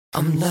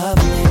I'm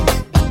loving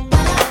it.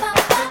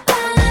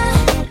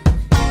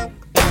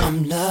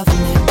 I'm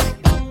loving it.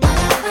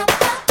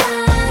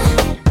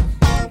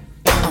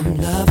 I'm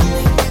loving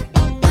it.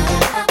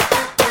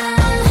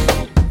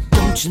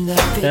 Don't you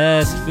love it?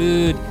 Fast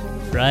Food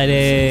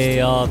Friday,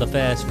 all the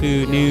fast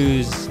food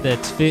news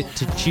that's fit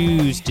to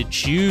choose to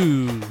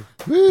chew.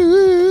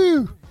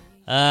 Woo!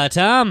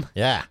 Tom,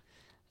 Yeah.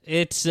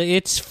 it's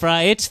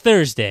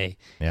Thursday,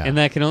 Yeah. and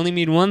that can only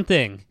mean one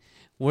thing.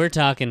 We're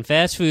talking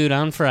fast food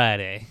on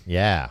Friday.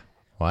 Yeah.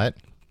 What?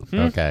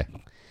 Okay.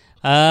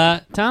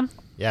 Tom,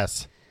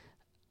 Yes.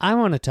 I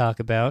want to talk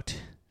about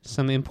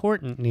some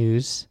important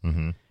news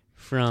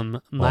from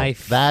my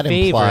That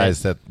favorite.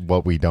 implies that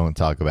what we don't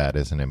talk about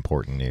isn't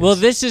important news. Well,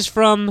 this is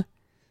from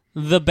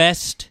the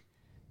best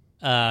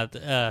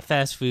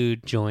fast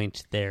food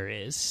joint there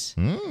is.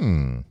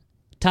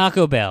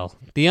 Taco Bell,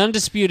 the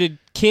undisputed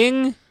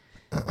king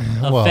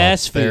of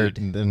fast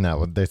food.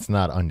 No, it's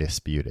not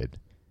undisputed.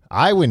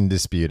 I wouldn't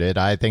dispute it.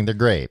 I think they're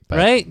great. But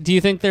Right? Do you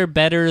think they're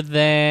better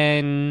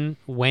than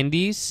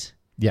Wendy's?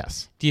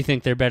 Yes. Do you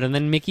think they're better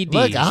than Mickey D's?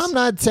 Look, I'm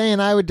not saying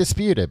I would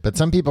dispute it, but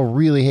some people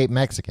really hate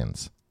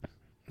Mexicans.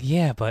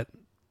 Yeah, but,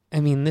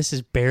 I mean, this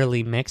is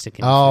barely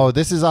Mexican. Oh,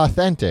 this is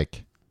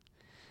authentic.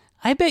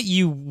 I bet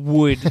you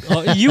would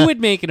you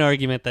would make an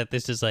argument that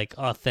this is like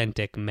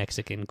authentic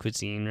Mexican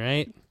cuisine,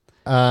 right?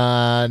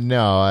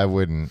 No, I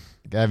wouldn't.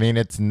 I mean,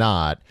 it's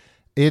not.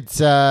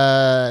 It's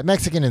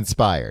Mexican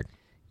inspired.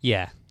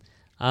 Yeah.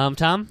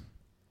 Tom,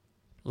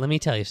 let me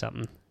tell you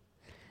something.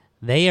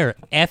 They are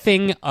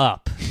effing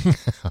up.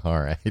 All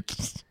right.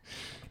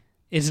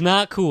 It's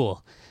not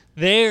cool.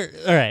 They're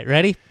all right.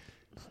 Ready?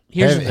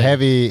 Here's the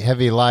thing.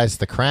 Heavy lies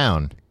the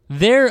crown.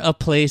 They're a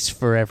place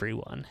for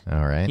everyone.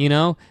 All right. You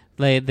know,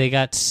 they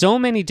got so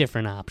many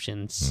different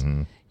options.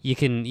 You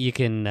can somebody who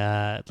can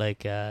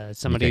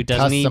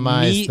doesn't eat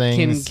customize meat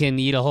things. can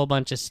eat a whole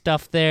bunch of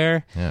stuff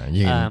there.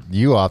 Yeah,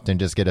 you often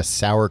just get a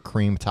sour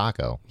cream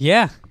taco.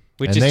 Yeah,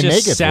 which And is they just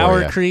make it for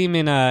sour you. cream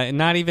in a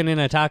not even in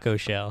a taco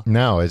shell.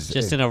 No, it's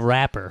Just in a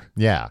wrapper.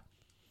 yeah.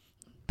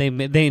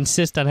 They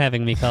insist on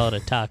having me call it a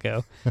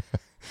taco,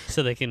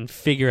 so they can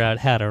figure out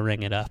how to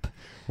ring it up.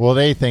 Well,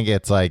 they think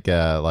it's like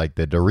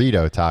the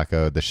Dorito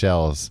taco, the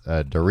shell's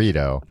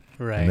Dorito.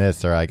 Right. And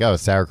this, they're like, oh,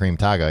 sour cream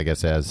taco. I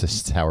guess it has a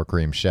sour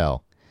cream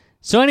shell.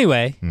 So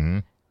anyway,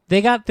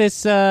 they got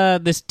this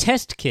this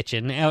test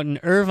kitchen out in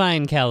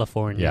Irvine,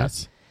 California.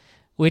 Yes.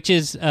 Which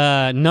is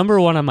number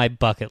one on my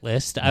bucket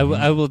list. I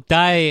will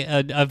die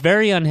a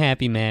very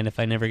unhappy man if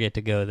I never get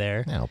to go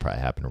there. That'll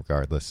probably happen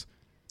regardless.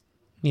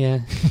 Yeah.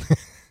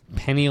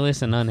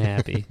 Penniless and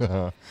unhappy.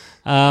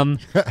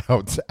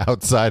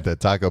 Outside the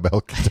Taco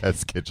Bell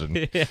test kitchen.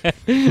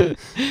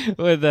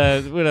 Would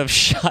have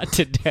shot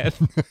to death.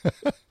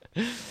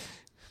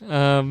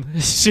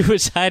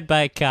 Suicide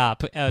by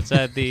cop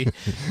outside the...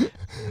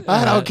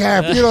 I don't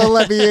care. If you don't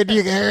let me in,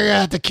 you're going to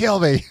have to kill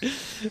me.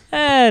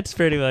 That's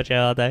pretty much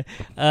how I'll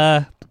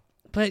die.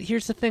 But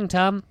here's the thing,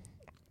 Tom.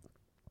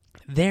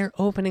 They're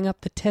opening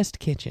up the test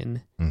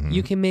kitchen.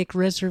 You can make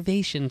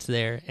reservations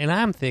there. And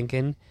I'm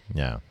thinking,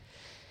 Yeah.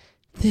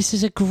 this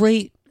is a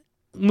great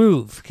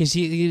move because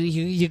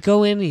you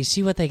go in and you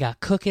see what they got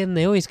cooking.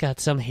 They always got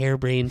some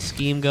harebrained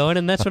scheme going,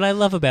 and that's what I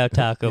love about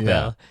Taco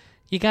Bell.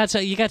 You got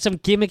some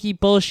gimmicky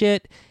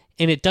bullshit,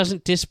 and it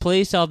doesn't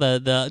displace all the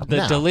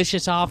No.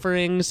 delicious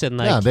offerings and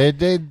like No,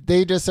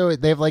 they just so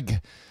they have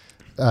like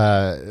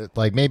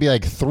maybe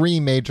like 3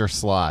 major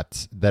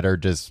slots that are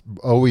just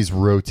always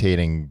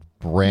rotating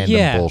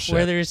random bullshit.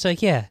 where there's like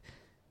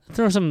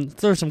throw some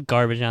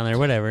garbage on there,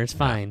 whatever, it's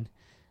fine.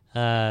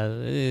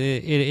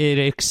 It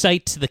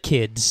excites the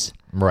kids.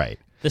 Right.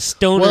 The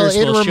stoners Well,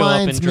 it will show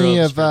up in reminds me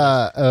droves.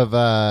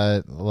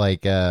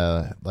 like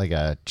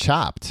a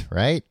Chopped,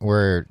 right?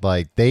 Where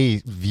like they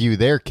view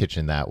their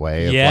kitchen that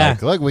way. Of Yeah.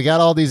 Like, look, we got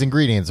all these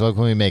ingredients. What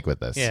can we make with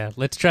this? Yeah,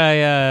 let's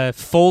try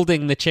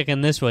folding the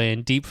chicken this way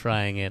and deep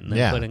frying it, and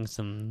then putting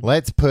some.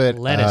 Let's put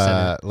lettuce in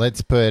it.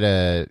 Let's put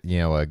a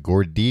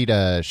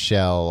gordita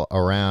shell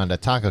around a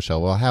taco shell.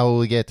 Well, how will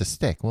we get it to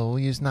stick? Well, we'll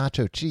use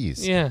nacho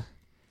cheese. Yeah,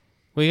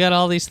 we got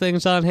all these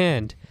things on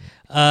hand.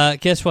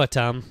 Guess what,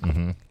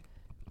 Tom?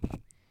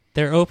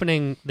 They're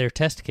opening their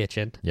test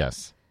kitchen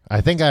Yes. I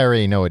think I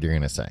already know what you're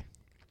going to say.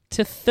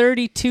 to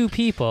 32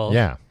 people.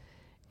 Yeah.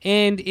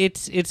 And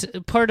it's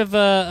part of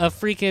a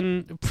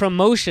freaking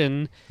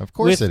promotion. Of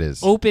course with it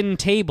is. Open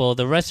Table,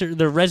 the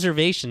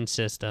reservation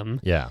system.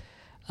 Yeah.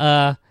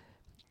 The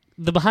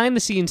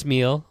behind-the-scenes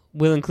meal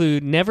will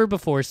include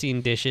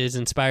never-before-seen dishes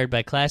inspired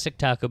by classic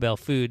Taco Bell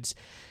foods.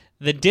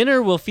 The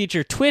dinner will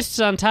feature twists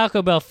on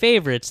Taco Bell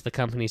favorites, the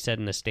company said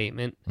in a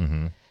statement.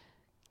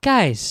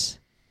 Guys,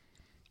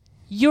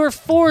 you're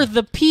for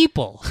the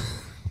people.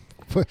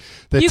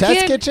 The You test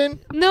can't- kitchen?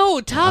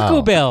 No, Taco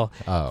Oh. Bell.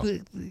 Oh.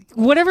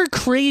 Whatever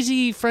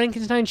crazy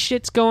Frankenstein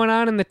shit's going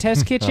on in the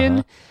test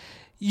kitchen,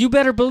 you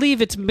better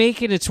believe it's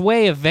making its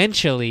way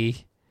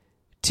eventually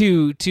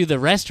to the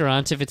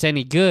restaurants if it's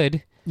any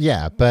good.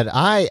 Yeah, but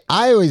I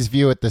always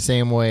view it the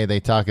same way they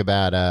talk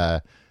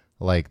about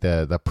like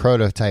the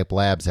prototype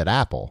labs at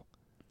Apple.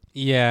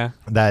 Yeah.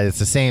 That it's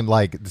the same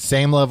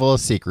level of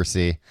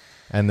secrecy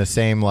and the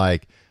same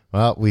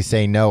well, we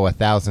say no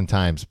 1,000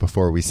 times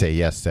before we say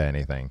yes to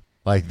anything.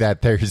 Like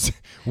that, there's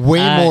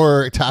way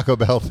more Taco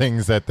Bell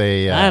things that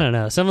they. I don't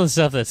know. Some of the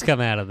stuff that's come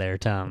out of there,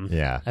 Tom.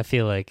 Yeah. I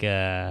feel like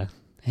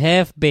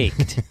half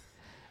baked,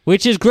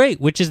 which is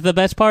great, which is the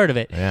best part of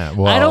it. Yeah.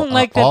 Well, I don't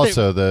like that.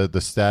 Also,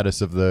 the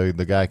status of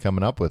the guy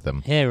coming up with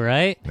them. Yeah,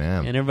 right. Yeah.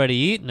 And everybody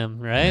eating them,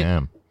 right?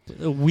 Yeah.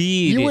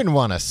 Weed. You wouldn't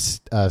want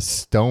a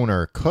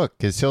stoner cook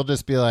because he'll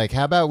just be like,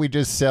 "How about we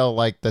just sell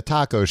like the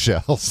taco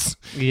shells?"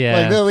 Yeah.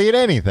 Like they'll eat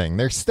anything.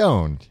 They're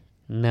stoned.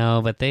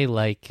 No, but they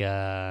like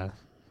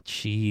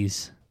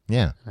cheese.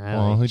 Yeah. I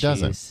Well, like who cheese.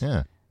 doesn't?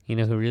 Yeah. You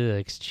know who really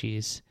likes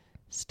cheese?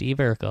 Steve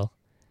Urkel.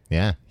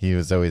 Yeah. He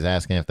was always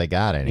asking if they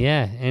got any.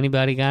 Yeah.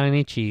 Anybody got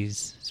any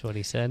cheese? That's what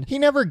he said. He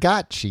never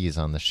got cheese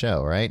on the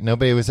show, right?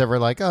 Nobody was ever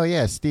like, "Oh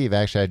yeah, Steve.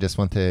 Actually, I just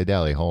went to a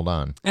deli. Hold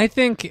on." I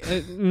think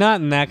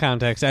not in that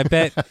context. I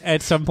bet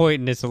at some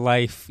point in his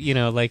life,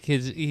 like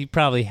he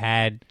probably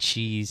had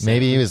cheese.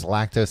 Maybe he was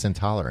lactose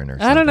intolerant or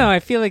something. I don't know.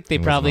 I feel like they He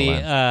wasn't probably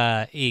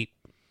allowed. ate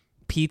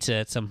pizza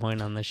at some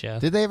point on the show.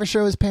 Did they ever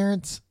show his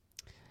parents?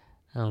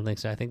 I don't think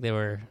so. I think they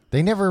were.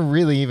 They never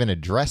really even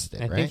addressed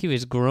it, I right? think he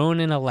was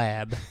grown in a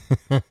lab.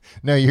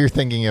 No, you're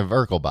thinking of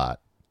Urkelbot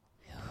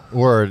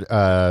or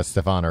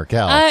Stefan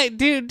Urkel.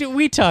 Dude,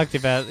 we talked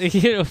about.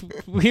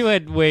 We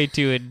went way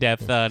too in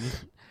depth on,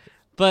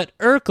 but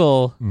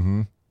Urkel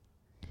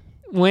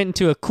went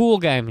into a cool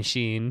guy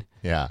machine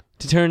Yeah.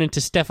 to turn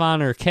into Stefan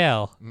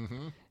Urkel.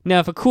 Now,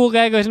 if a cool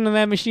guy goes into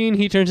that machine,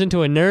 he turns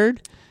into a nerd.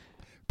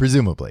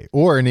 Presumably.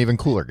 Or an even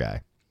cooler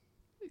guy.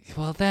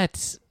 Well,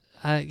 that's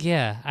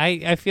yeah.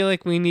 I feel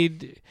like we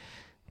need.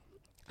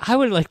 I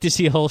would like to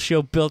see a whole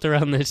show built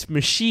around this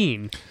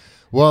machine.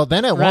 Well,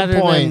 then at rather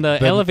one point... than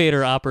the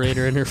elevator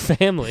operator and her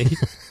family.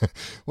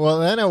 Well,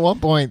 then at one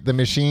point, the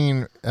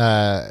machine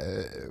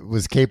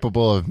was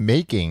capable of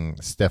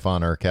making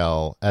Stefan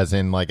Urkel as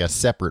in like a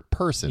separate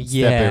person.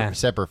 Yeah.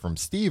 Separate from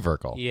Steve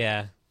Urkel.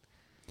 Yeah.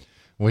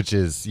 Which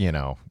is,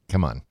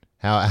 come on.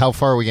 How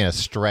far are we going to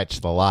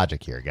stretch the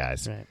logic here,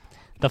 guys? Right.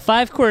 The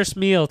 5-course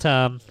meal,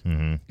 Tom,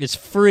 is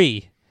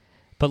free,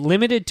 but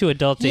limited to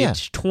adults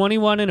aged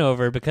 21 and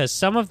over because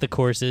some of the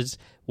courses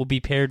will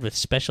be paired with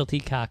specialty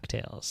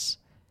cocktails.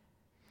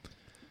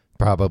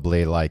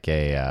 Probably like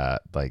a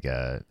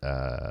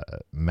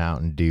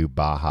Mountain Dew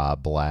Baja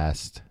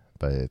Blast,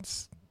 but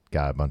it's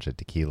got a bunch of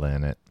tequila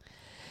in it.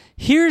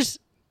 Here's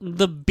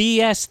the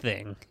BS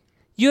thing.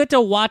 You have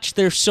to watch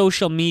their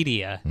social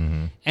media,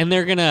 and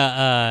they're going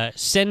to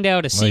send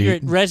out a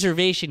secret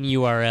reservation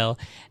URL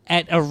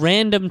at a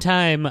random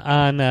time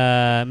on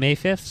May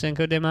 5th,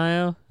 Cinco de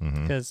Mayo,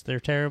 because they're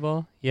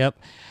terrible. Yep.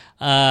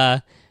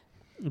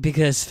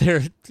 Because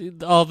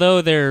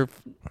although they're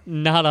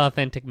not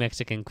authentic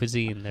Mexican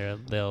cuisine,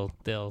 they'll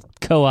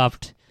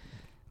co-opt.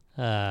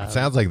 It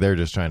sounds like they're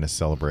just trying to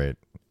celebrate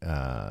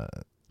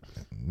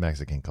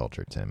Mexican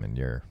culture, Tim,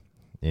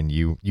 and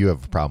you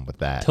have a problem with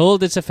that.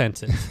 Told it's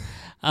offensive.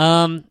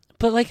 But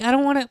I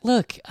don't want to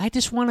look. I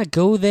just want to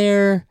go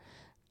there.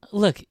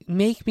 Look,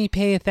 make me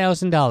pay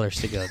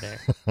 $1,000 to go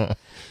there.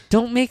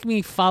 Don't make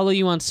me follow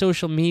you on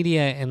social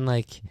media and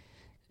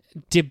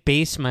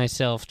debase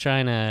myself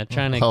trying to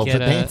get they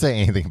didn't say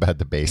anything about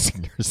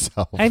debasing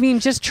yourself. I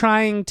mean, just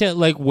trying to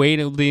wait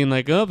and being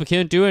I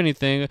can't do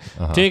anything.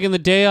 Taking the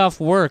day off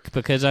work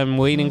because I'm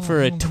waiting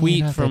for a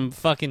tweet from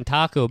fucking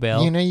Taco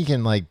Bell. You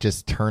can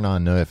just turn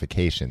on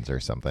notifications or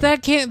something.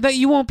 That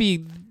you won't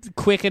be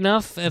quick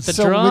enough at the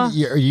so draw.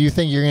 You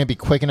think you're going to be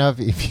quick enough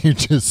if you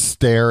just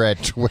stare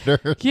at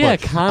Twitter? Yeah,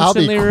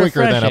 constantly I'll be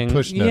quicker refreshing. than a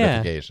push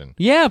notification.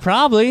 Yeah,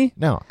 probably.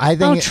 No, I I think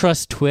don't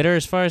trust Twitter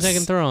as far as I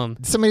can throw them.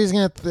 somebody's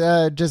going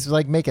to just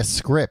make a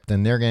script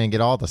and they're going to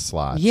get all the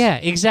slots. Yeah,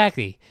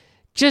 exactly.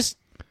 Just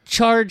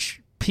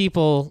charge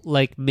people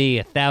like me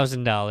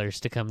 $1,000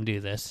 to come do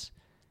this.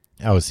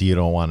 Oh, so you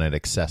don't want it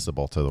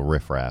accessible to the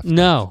riffraff?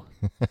 No.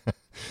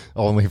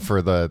 Only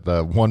for the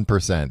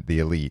 1%, the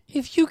elite.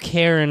 If you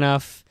care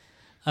enough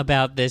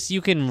about this,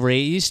 you can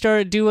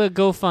do a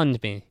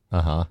GoFundMe.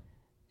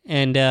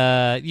 And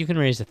you can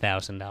raise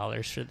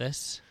 $1,000 for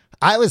this.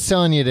 I was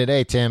telling you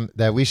today, Tim,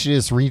 that we should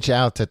just reach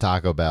out to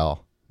Taco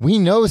Bell. We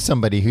know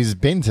somebody who's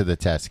been to the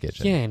test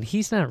kitchen. Yeah, and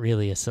he's not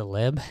really a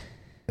celeb.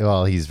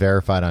 Well, he's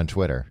verified on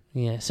Twitter.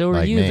 Yeah, so are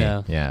like you, me.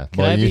 though. Yeah. Could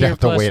I Well, be you'd your have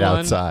to plus wait one?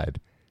 outside.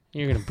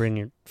 You're going to bring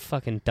your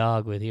fucking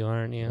dog with you,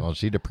 aren't you? Well,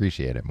 she'd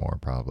appreciate it more,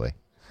 probably.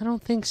 I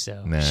don't think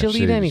so. Nah, she'll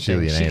eat anything.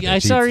 She'll eat anything. I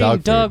She saw her eats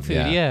eating dog food,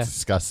 Yeah. yeah. It's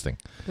disgusting.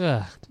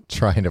 Ugh,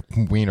 Trying to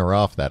wean her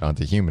off that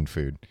onto human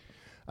food.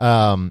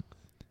 don't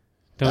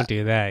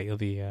do that. You'll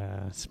be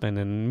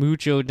spending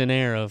mucho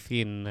dinero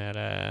feeding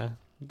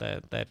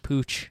that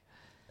pooch.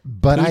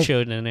 But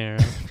Pucho dinero.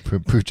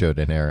 Pucho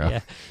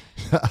dinero.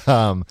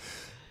 Yeah.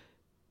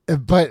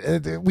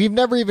 But we've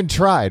never even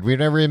tried. We've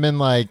never even been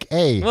like,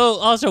 hey. Well,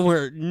 also,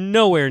 we're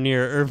nowhere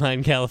near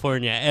Irvine,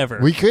 California, ever.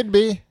 We could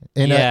be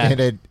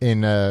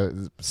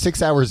in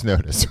 6 hours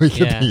notice. We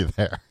could be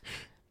there.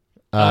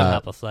 I'd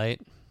hop a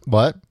flight.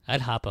 What?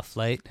 I'd hop a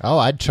flight. Oh,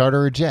 I'd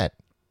charter a jet.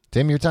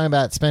 Tim, you're talking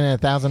about spending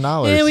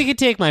 $1,000. Yeah, we could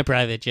take my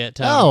private jet,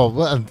 Tom. Oh,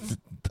 well,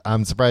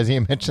 I'm surprised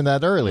you mentioned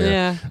that earlier.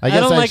 Yeah. I I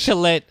guess don't like to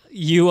let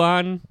you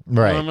on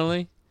Right.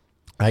 normally.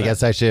 I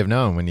guess I should have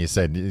known when you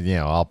said,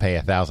 I'll pay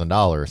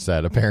 $1,000.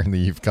 That apparently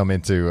you've come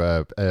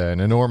into an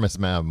enormous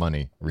amount of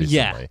money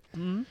recently. Yeah.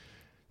 Mm-hmm.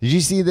 Did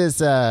you see this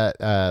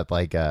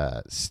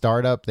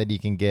startup that you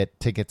can get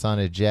tickets on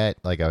a jet,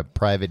 like a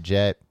private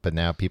jet, but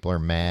now people are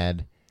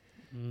mad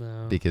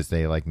No. because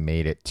they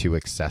made it too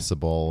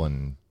accessible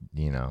and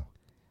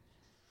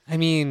I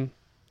mean,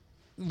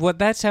 what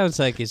that sounds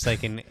like is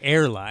like an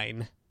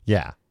airline,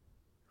 Yeah.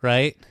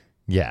 right?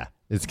 Yeah.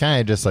 It's kind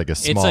of just like a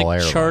small It's like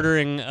airline.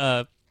 chartering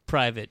a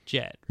private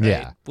jet, right?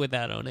 Yeah.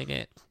 Without owning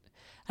it.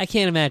 I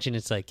can't imagine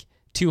it's like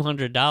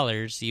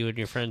 $200 you and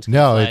your friends can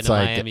No, fly it's to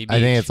like Miami Beach. I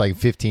think it's like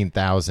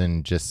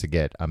 15,000 just to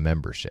get a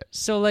membership.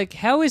 So, like,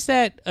 how is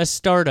that a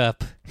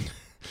startup?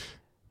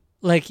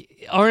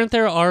 Like, aren't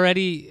there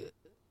already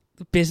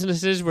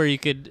businesses where you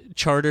could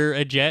charter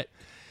a jet?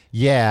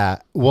 Yeah.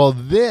 Well,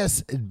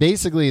 this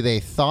basically they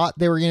thought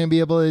they were going to be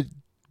able to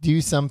do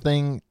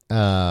something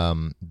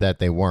that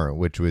they weren't,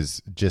 which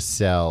was just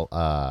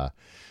sell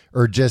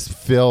or just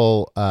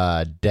fill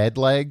dead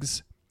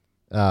legs,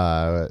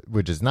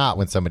 which is not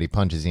when somebody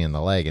punches you in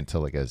the leg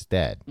until it goes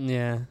dead.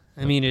 Yeah.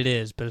 I mean, it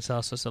is, but it's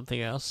also something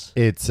else.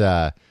 It's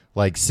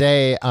like,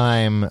 say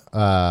I'm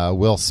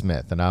Will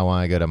Smith and I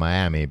want to go to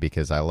Miami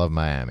because I love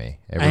Miami.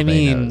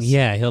 Everybody knows.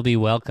 Yeah, he'll be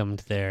welcomed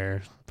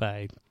there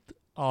by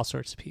all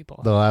sorts of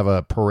people. They'll have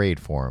a parade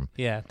for him.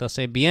 Yeah, they'll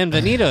say,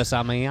 Bienvenidos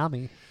a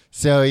Miami.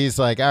 So he's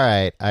like, all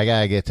right, I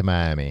got to get to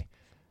Miami.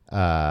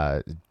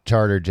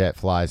 Charter jet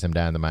flies him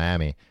down to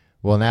Miami.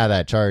 Well, now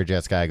that charter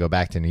jet's got to go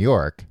back to New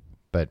York.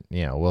 But,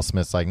 Will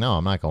Smith's like, no,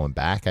 I'm not going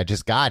back. I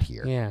just got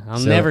here. Yeah, I'll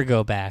never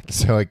go back.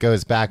 So it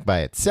goes back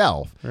by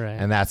itself. Right.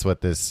 And that's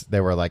what they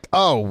were like,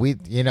 oh, we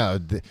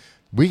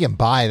can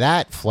buy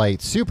that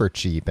flight super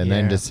cheap. And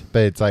then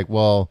but it's like,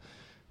 well,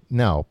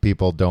 no,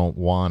 people don't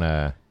want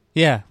to.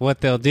 Yeah,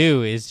 what they'll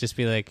do is just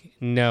be like,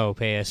 no,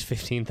 pay us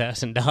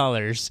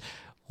 $15,000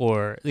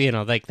 or,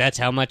 like that's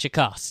how much it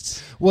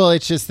costs. Well,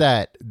 it's just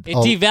that. It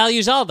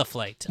devalues all the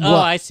flight. Well,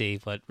 I see.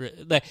 But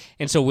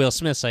and so Will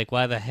Smith's like,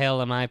 why the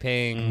hell am I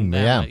paying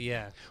that?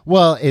 Yeah.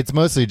 Well, it's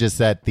mostly just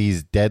that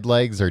these dead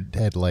legs are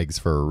dead legs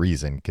for a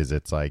reason because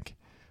it's like,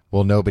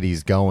 well,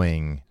 nobody's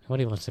going.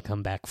 Nobody wants to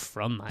come back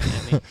from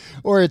Miami.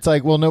 Or it's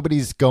like, well,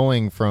 nobody's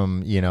going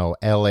from,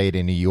 L.A.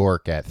 to New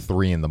York at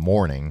 3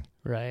 a.m.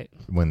 Right.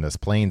 when this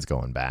plane's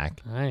going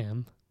back. I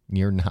am.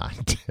 You're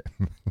not.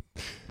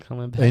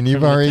 Coming back And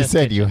you've from the already test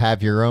said you kitchen.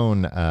 have your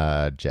own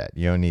jet.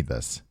 You don't need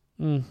this.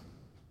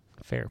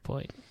 Fair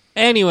point.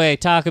 Anyway,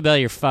 Taco Bell,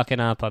 you're fucking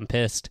up. I'm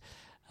pissed.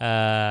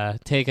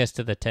 Take us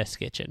to the test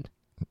kitchen.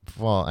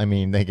 Well, I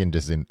mean, they can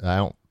just. I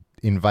don't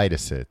invite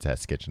us to the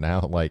test kitchen.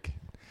 I don't like.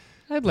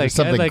 There's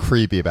something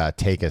creepy about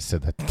take us to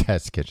the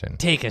test kitchen.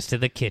 Take us to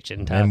the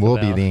kitchen, Taco And we'll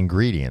Bell. be the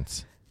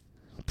ingredients.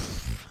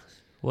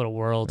 What a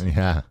world.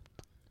 Yeah.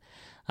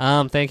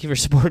 Thank you for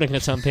supporting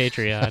us on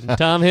Patreon.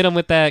 Tom, hit him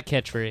with that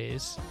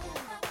catchphrase.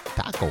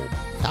 Taco.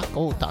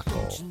 Taco.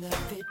 Taco.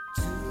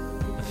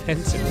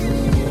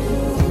 Offensive.